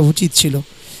অপেক্ষা করা উচিত ছিল।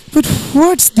 But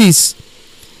what's this?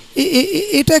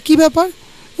 এটা কি ব্যাপার?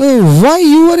 Why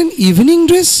you are in evening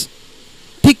dress?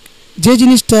 ঠিক যে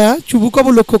জিনিসটা চুবুকব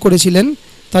লক্ষ্য করেছিলেন,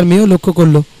 তার মেয়েও লক্ষ্য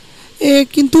করলো।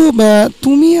 কিন্তু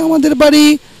তুমি আমাদের বাড়ি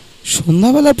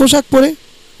সন্ধ্যাবেলার পোশাক পরে?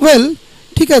 ওয়েল,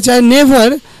 ঠিক আছে, আই নেভার,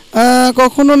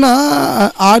 কখনো না।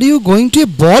 আর ইউ গোয়িং টু এ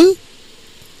বল?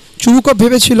 চুবুকব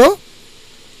ভেবেছিল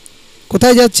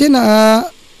কোথায় যাচ্ছে না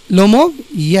Lomov.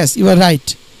 Yes, you R right,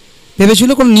 ভেবেছিল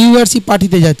কোনো নিউ ইয়ার্স ই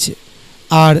পার্টিতে যাচ্ছে।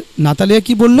 আর নাতালিয়া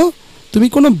কি বলল? তুমি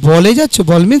কোনো বলে যাচ্ছ?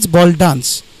 বল মিন্স বল ডান্স।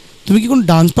 তুমি কি কোনো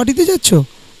ডান্স পার্টিতে যাচ্ছ?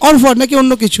 অর ফর নাকি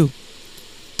অন্য কিছু?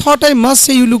 Thought I must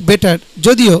say you look better,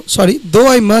 যদিও sorry though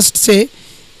I must say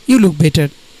you look better,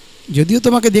 যদিও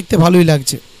তোমাকে দেখতে ভালোই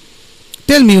লাগছে।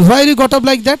 Tell me, why you got up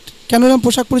like that? কেন এরকম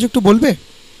পোশাক পরেছো একটু বলবে?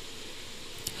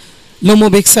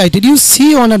 Lomov excited, you C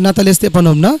honour Natalia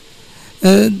স্তেপানোভনা,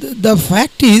 the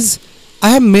fact is I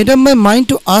have made up my mind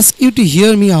to ask you two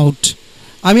hear me out.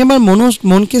 আমি আমার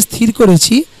মনকে স্থির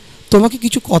করেছি তোমাকে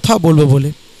কিছু কথা বলবো বলে।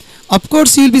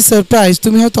 Of course you will be surprise,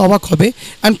 তুমি হয়তো অবাক হবে,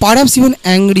 অ্যান্ড পারহ্যাপস ইভেন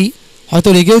অ্যাংরি, হয়তো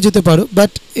রেগেও যেতে পারো।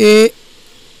 বাট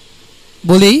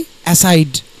বলেই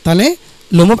অ্যাসাইড, তাহলে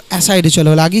লোমোভ অ্যাসাইডে চলে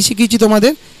গেল। আগেই শিখিয়েছি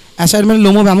তোমাদের, অ্যাসাইড মানে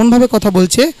লোমোভ এমনভাবে কথা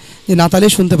বলছে যে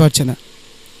নাতালিয়া শুনতে পারছে না।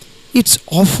 ইটস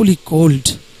অফুলি কোল্ড,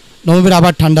 লোমোভের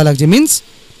আবার ঠান্ডা লাগছে, মিন্স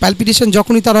প্যালপিটেশন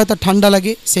যখনই তার হয় তার ঠান্ডা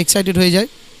লাগে, সে এক্সাইটেড হয়ে যায়।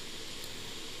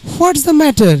 What's the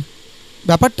matter?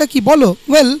 ব্যাপারটা কি বলো?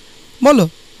 ওয়েল বলো।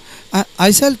 I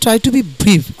shall try to B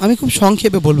brief, আমি খুব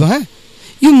সংক্ষেপে বলবো। হ্যাঁ,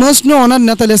 you must know honour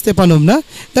Natalia স্তেপানোভনা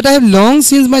that I have long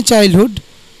since my childhood,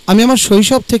 আমি আমার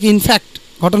শৈশব থেকে ইনফ্যাক্ট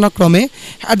ঘটনাক্রমে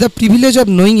had the privilege of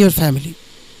knowing your family.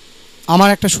 আমার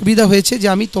একটা সুবিধা হয়েছে যে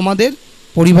আমি তোমাদের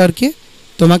পরিবারকে,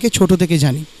 তোমাকে ছোট থেকে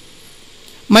জানি।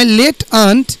 মাই late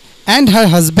aunt and her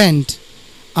husband,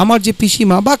 আমার যে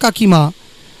পিসিমা বা কাকিমা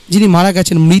যিনি মারা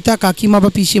গেছেন, মৃতা কাকিমা বা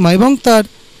পিসিমা এবং তার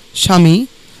স্বামী,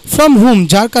 ফ্রম হুম,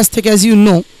 যার কাছ থেকে, অ্যাজ ইউ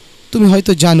নো, তুমি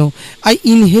হয়তো জানো, আই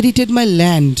ইনহেরিটেড মাই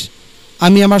ল্যান্ড,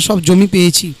 আমি আমার সব জমি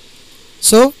পেয়েছি।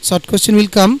 So short question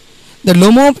will come, the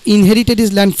Lomov inherited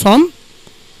his land from,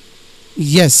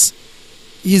 yes,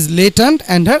 his late aunt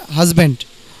and her husband.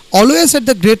 Always had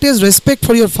the greatest respect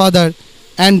for your father,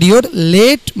 and your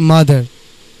late mother,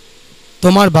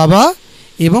 তোমার বাবা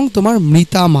এবং তোমার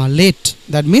মৃতা মা। Late,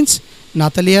 that means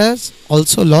Natalia has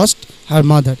also lost her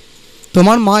mother.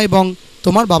 তোমার মা এবং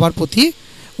তোমার বাবার প্রতি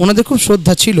ওনাদের খুব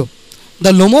শ্রদ্ধা ছিল।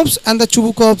 The লোমোভস and the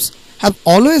চুবুকভস have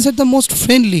always had the most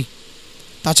friendly.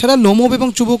 তাছাড়া লোমোভ এবং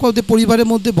চুবুকভদের পরিবারের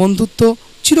মধ্যে বন্ধুত্ব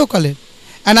চিরকালের।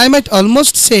 And I might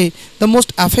almost say the most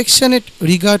affectionate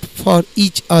regard for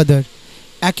each other.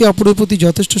 একে অপরের প্রতি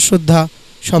যথেষ্ট শ্রদ্ধা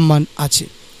সম্মান আছে।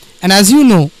 অ্যান্ড অ্যাজ ইউ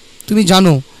নো, তুমি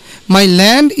জানো, মাই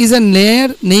ল্যান্ড ইজ আ নেয়ার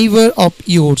নেইবার অফ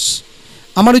ইয়োর্স।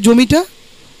 আমার ওই জমিটা,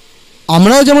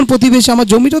 আমরাও যেমন প্রতিবেশী, আমার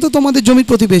জমিটা তো তোমাদের জমির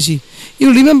প্রতিবেশী। ইউ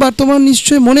রিমেম্বার, তোমার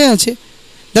নিশ্চয়ই মনে আছে,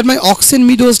 that my oxen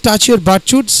meadows touch your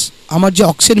বার্চুডস। আমার যে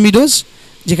অক্সেন মিডোজ,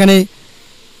 যেখানে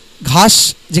ঘাস,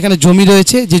 যেখানে জমি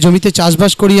রয়েছে, যে জমিতে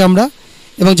চাষবাস করি আমরা,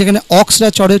 এবং যেখানে অক্সরা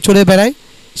চড়ে চড়ে বেড়ায়,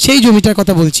 সেই জমিটার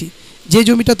কথা বলছি। যে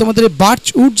জমিটা তোমাদের বার্চ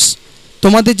উডস,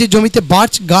 তোমাদের যে জমিতে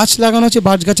বার্চ গাছ লাগানো আছে,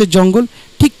 বার্চ গাছের জঙ্গল,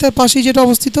 ঠিক তার পাশেই যেটা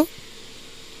অবস্থিত।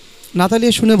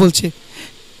 নাতালিয়া শুনে বলছে,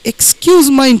 এক্সকিউজ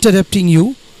মাই ইন্টারাপ্টিং ইউ,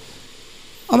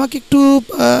 আমাকে একটু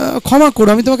ক্ষমা করো,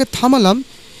 আমি তোমাকে থামালাম।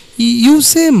 You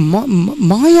say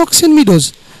my oxen meadows,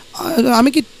 আমি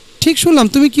কি ঠিক শুনলাম?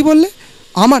 তুমি কি বললে?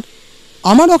 আমার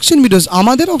আমার অক্সেন মিডোজ,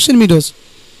 আমাদের oxen meadows.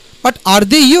 But R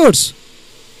they yours?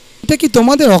 এটা কি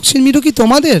তোমাদের অক্সেন মিডো? কি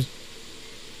তোমাদের?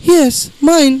 ইয়েস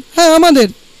মাইন, হ্যাঁ আমাদের।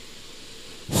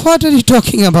 What are you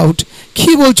talking about?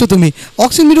 কী বলছো তুমি?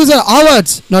 Oxen meadows R hours,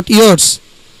 not yours.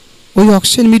 ওই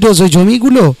অক্সেন মিডোজ, ওই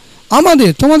জমিগুলো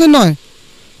আমাদের, তোমাদের নয়।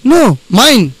 No,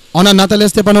 mine. অনার নাতালিয়া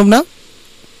স্তেপানোভনা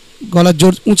গলার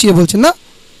জোর উঁচিয়ে বলছেন, না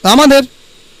আমাদের।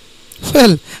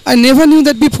 Well, I never knew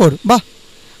that before. বাহ,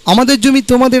 আমাদের জমি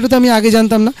তোমাদের, এটা তো আমি আগে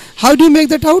জানতাম না। How do you make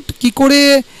that out? কী করে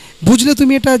বুঝলে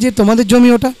তুমি এটা যে তোমাদের জমি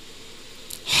ওটা?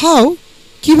 হাউ,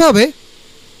 কীভাবে?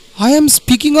 I am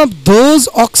speaking of those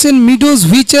oxen meadows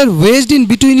which are wedged in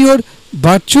between your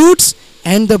birchwoods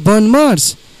and the burn marsh.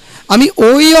 আমি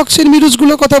ওই অক্সেন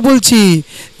মিডোজগুলোর কথা বলছি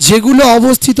যেগুলো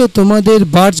অবস্থিত তোমাদের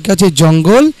বার্চ গাছের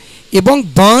জঙ্গল এবং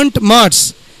বার্ন্ট মার্স।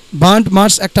 বার্ন্ট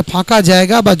মার্স একটা ফাঁকা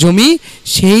জায়গা বা জমি,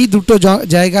 সেই দুটো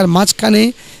জায়গার মাঝখানে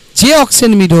যে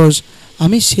অক্সেন মিডোজ,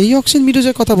 আমি সেই অক্সেন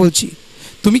মিডোজের কথা বলছি।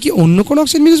 তুমি কি অন্য কোনো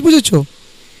অক্সেন মিডোজ বুঝেছো?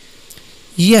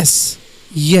 ইয়েস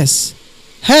ইয়েস,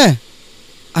 হ্যাঁ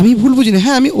আমি ভুল বুঝিনি,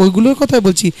 হ্যাঁ আমি ওইগুলোর কথাই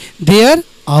বলছি। দে আর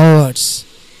আওয়ার্স,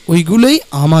 ওইগুলোই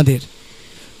আমাদের।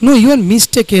 নো, ইউ আর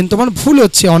মিস্টেকেন, তোমার ভুল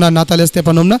হচ্ছে honour Natalia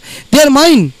স্তেপানোভনা। They are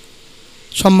mine,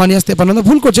 সম্মানিয়া স্তেপানোভনা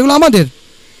ভুল করছে, এগুলো আমাদের।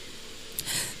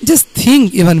 Just think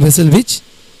Ivan ভেসেলভিচ,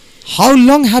 how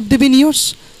long have they bin yours?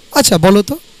 আচ্ছা বলো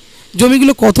তো,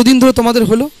 জমিগুলো কতদিন ধরে তোমাদের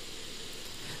হলো?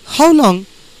 How long?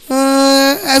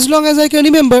 As long as I can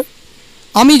remember.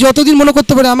 আমি যতদিন মনে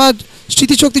করতে পারি, আমার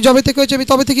স্মৃতিশক্তি যবে থেকে হয়েছে, আমি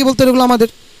তবে থেকেই বলতে এগুলো আমাদের।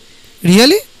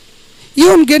 Really? You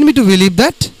won't get me to believe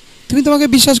that. তুমি তোমাকে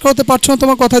বিশ্বাস করতে পারছো না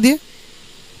তোমার কথা দিয়ে।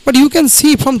 But you can see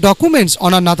from documents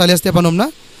honour Natalia স্তেপানোভনা,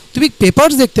 তুমি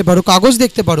পেপার্স দেখতে পারো, কাগজ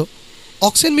দেখতে পারো।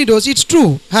 অক্সেন মিডোজ, ইটস ট্রু,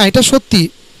 হ্যাঁ এটা সত্যি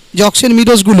যে অক্সেন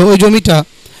মিডোজগুলো, ওই জমিটা,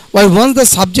 war once the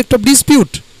subject of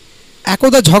dispute,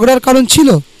 একদা ঝগড়ার কারণ ছিল।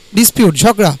 ডিসপিউট,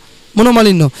 ঝগড়া,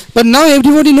 মনোমালিন্য। But now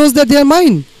everybody knows that they are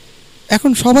mine.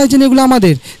 এখন সবাই জেনে এগুলো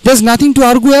আমাদের। There is nothing to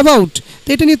argue about. তো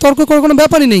এটা নিয়ে তর্ক করার কোনো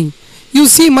ব্যাপারই নেই। You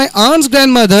C my aunts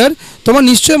grandmother, তোমার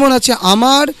নিশ্চয়ই মনে আছে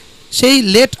আমার সেই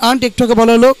লেট আন্ট, একটু আগে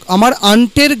বলা হলো, আমার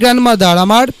আন্টের গ্র্যান্ডমাদার,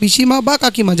 আমার পিসিমা বা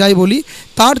কাকিমা যাই বলি,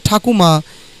 তার ঠাকুমা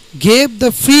gave the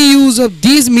free use of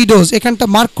this meadows. এখানটা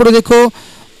মার্ক করে দেখো,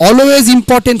 always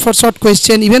important for short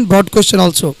question, even broad question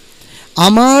also.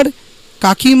 আমার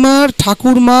কাকিমার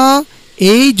ঠাকুরমা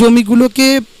এই জমিগুলোকে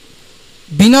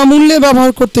বিনামূল্যে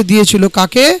ব্যবহার করতে দিয়েছিল।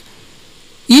 কাকে?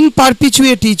 ইন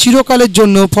পারপিচুয়েটি, চিরকালের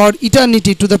জন্য, for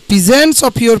eternity, to the presence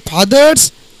of your father's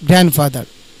grandfather.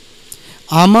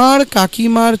 আমার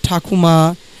কাকিমার ঠাকুমা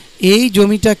এই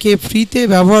জমিটাকে ফ্রিতে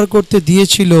ব্যবহার করতে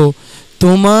দিয়েছিল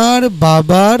তোমার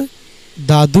বাবার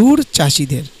দাদুর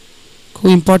চাষিদের। খুব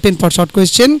important for short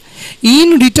question. In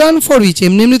return for which,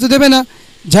 এমনি এমনি তো দেবে না,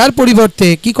 যার পরিবর্তে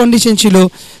কি কন্ডিশন ছিল?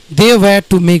 They were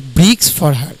to make bricks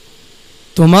for her.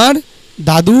 তোমার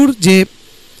দাদুর যে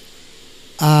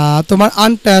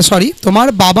তোমার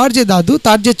বাবার যে দাদু,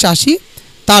 তার যে চাষি,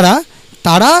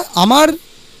 তারা আমার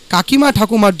কাকিমা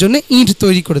ঠাকুমার জন্য ইট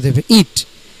তৈরি করে দেবে, ইট।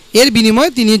 এর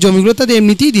বিনিময়ে তিনি জমিগুলো তাদের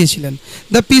এমনিতেই দিয়েছিলেন।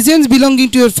 The peasants belonging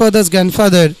to your father's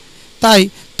grandfather, তাই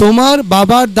তোমার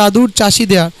বাবার দাদুর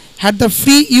চাষিদের had the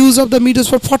free use of the meadows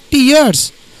for 40 years,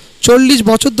 40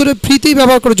 বছর ধরে ফ্রিতেই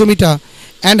ব্যবহার করে জমিটা।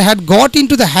 And had got in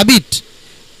to the habit,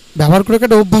 ব্যবহার করে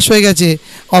একটা অভ্যাস হয়ে গেছে,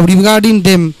 of regarding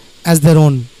them as their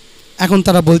own. এখন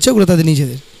তারা বলছে ওগুলো তাদের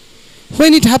নিজেদের।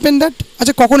 হোয়েন ইট হ্যাপেন দ্যাট,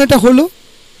 আচ্ছা কখন এটা হলো?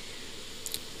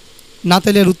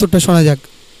 নাতালিয়ার উত্তরটা শোনা যাক।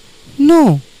 No,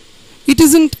 it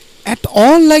isn't at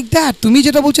all like that. তুমি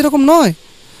যেটা বলছো এরকম নয়।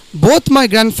 Both my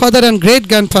grandfather and great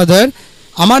grandfather,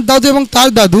 আমার দাদু এবং তার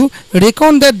দাদু,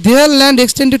 recon that there land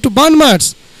extended two বার্নমার্স,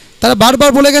 তারা বারবার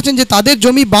বলে গেছেন যে তাদের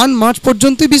জমি বার্নমার্স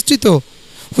পর্যন্তই বিস্তৃত।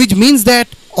 Which means that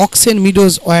oxen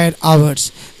meadows war hours,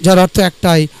 যার অর্থ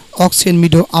একটাই, অক্সেন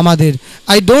মিডো আমাদের।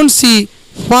 I don't see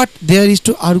what there is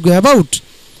two argue about.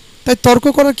 তাই তর্ক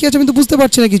করার কী আছে, আমি তো বুঝতে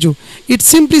পারছি না কিছু। ইটস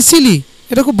সিম্পলি সিলি,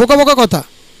 এটা খুব বোকা বোকা কথা।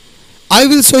 I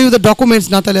will show you the documents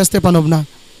Natalia Stepanovna,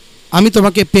 আমি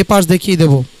তোমাকে পেপার্স দেখিয়ে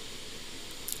দেবো।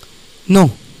 No,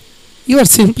 you R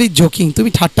simply joking, তুমি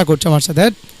ঠাট্টা করছো আমার সাথে,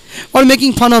 or making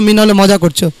fun of me, নাহলে মজা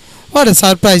করছো। হোয়াট এ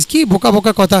সারপ্রাইজ, কি বোকা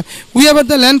বোকা কথা। We have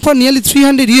the land for nearly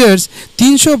 300 years,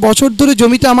 300 বছর ধরে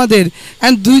জমিটা আমাদের,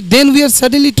 and then we are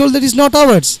suddenly told that is not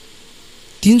hours.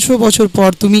 300 বছর পর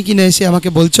তুমি কিনা এসে আমাকে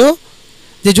বলছো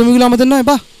যে জমিগুলো আমাদের নয়।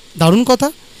 বাহ, দারুণ কথা।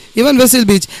 Even vessel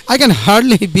beach, I can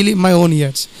hardly believe my own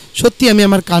years, সত্যি আমি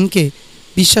আমার কানকে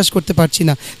বিশ্বাস করতে পারছি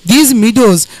না। These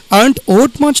meadows earned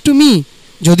oat much to me,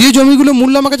 যদিও জমিগুলো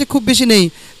মূল্য আমার কাছে খুব বেশি নেই।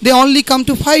 They only come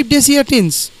to 5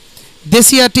 ডেসিয়াটিনস।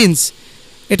 ডেসিয়াটিনস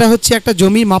এটা হচ্ছে একটা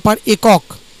জমি মাপার একক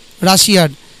রাশিয়ার,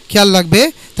 খেয়াল রাখবে।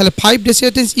 তাহলে 5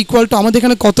 ডেসিয়াটিনস ইকুয়াল টু আমাদের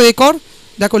এখানে কত একর,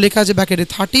 দেখো লেখা আছে ব্যাকেটে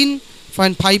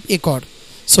 13.5 acre.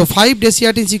 So 5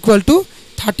 ডেসিয়াটিনস equal to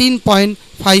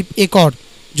 13.5 acre,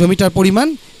 জমিটার পরিমাণ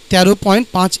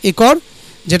 13.5 একর,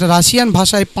 যেটা রাশিয়ান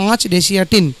ভাষায় 5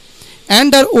 ডেসিয়াটিন।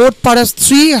 And R oat Paras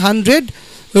 300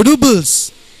 roubles,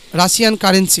 Russian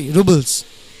currency roubles,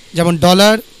 যেমন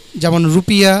ডলার, যেমন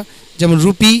রুপিয়া, যেমন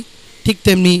রুপি, ঠিক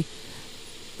তেমনি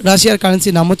রাশিয়ার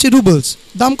কারেন্সির নাম হচ্ছে রুবলস।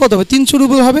 দাম কত হবে? 300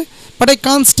 রুবল হবে। But I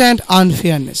can't stand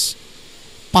আনফেয়ারনেস।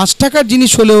 5 টাকার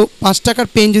জিনিস হলেও 5 টাকার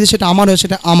পেন যদি সেটা আমার হয়,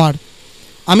 সেটা আমার।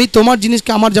 আমি তোমার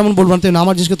জিনিসকে আমার যেমন বলবো না, তেমন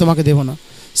আমার জিনিসকে তোমাকে দেবো না।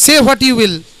 সে হোয়াট ইউ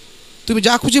উইল, তুমি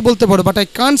যা খুশি বলতে পারো, বাট আই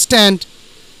কান্ট স্ট্যান্ড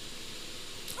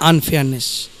আনফেয়ারনেস।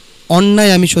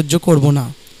 অন্যায় আমি সহ্য করব না।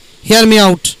 হিয়ার মি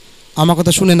আউট, আমার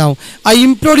কথা শুনে নাও। আই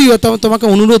ইমপ্লোর ইউ, তোমাকে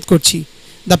অনুরোধ করছি।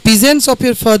 The peasants of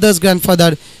your father's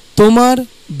grandfather, তোমার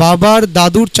বাবার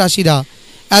দাদুর চাষিরা,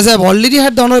 as I have already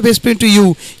had the honour of explain to you,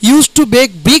 use to back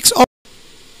bricks of,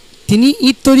 তিনি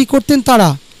ইট তৈরি করতেন তারা।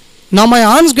 নাও মাই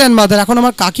আন্টস গ্র্যান্ডমাদার, এখন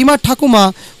আমার কাকিমার ঠাকুমা,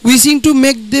 wishing to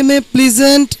make them A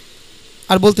pleasant,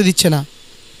 আর বলতে দিচ্ছে না,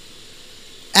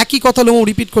 একই কথা লোম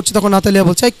রিপিট করছে। তখন নাতালিয়া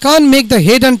বলছে, I can't make the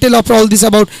head and tell of all this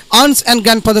about aunts and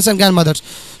grandfathers and grandmother's.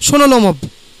 শোনো লোমব,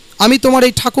 আমি তোমার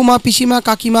এই ঠাকুমা, পিসিমা,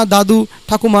 কাকিমা, দাদু,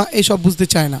 ঠাকুমা এইসব বুঝতে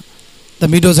চায় না। The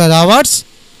meadows R hours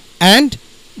and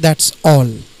that's all.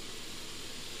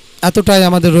 এতটাই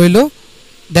আমাদের রইল,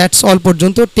 দ্যাটস অল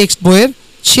পর্যন্ত। টেক্সট বইয়ের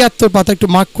 76 পাতা একটু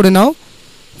মার্ক করে নাও।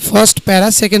 ফার্স্ট প্যারা,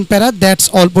 সেকেন্ড প্যারা, দ্যাটস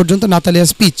অল পর্যন্ত নাতালিয়া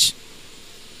স্পিচ।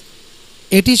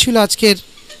 এটি ছিল আজকের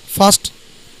first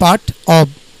part of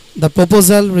the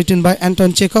proposal written by Anton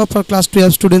Chekhov for class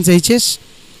 12 students HS.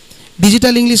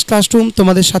 Digital English classroom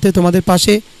তোমাদের সাথে, তোমাদের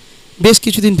পাশে। বেশ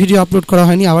কিছুদিন ভিডিও আপলোড করা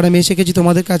হয়নি, আবার আমি এসে গেছি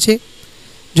তোমাদের কাছে।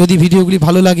 যদি ভিডিওগুলি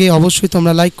ভালো লাগে অবশ্যই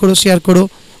তোমরা লাইক করো, শেয়ার করো,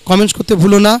 কমেন্টস করতে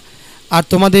ভুলো না। আর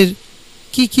তোমাদের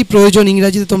কি কি প্রয়োজন,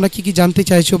 ইংরাজিতে তোমরা কি কি জানতে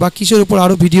চাইছো, বা কিসের উপর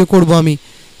আরও ভিডিও করব আমি,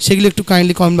 সেগুলো একটু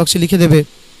কাইন্ডলি কমেন্ট বক্সে লিখে দেবে।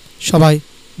 সবাই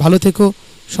ভালো থেকো,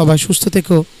 সবাই সুস্থ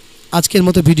থেকো। আজকের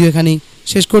মতো ভিডিও এখানেই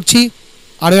শেষ করছি।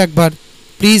 আরও একবার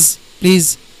please please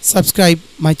subscribe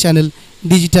my channel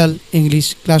digital English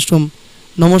classroom.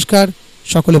 নমস্কার,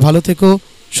 সকলে ভালো থেকো,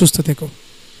 সুস্থ থেকো।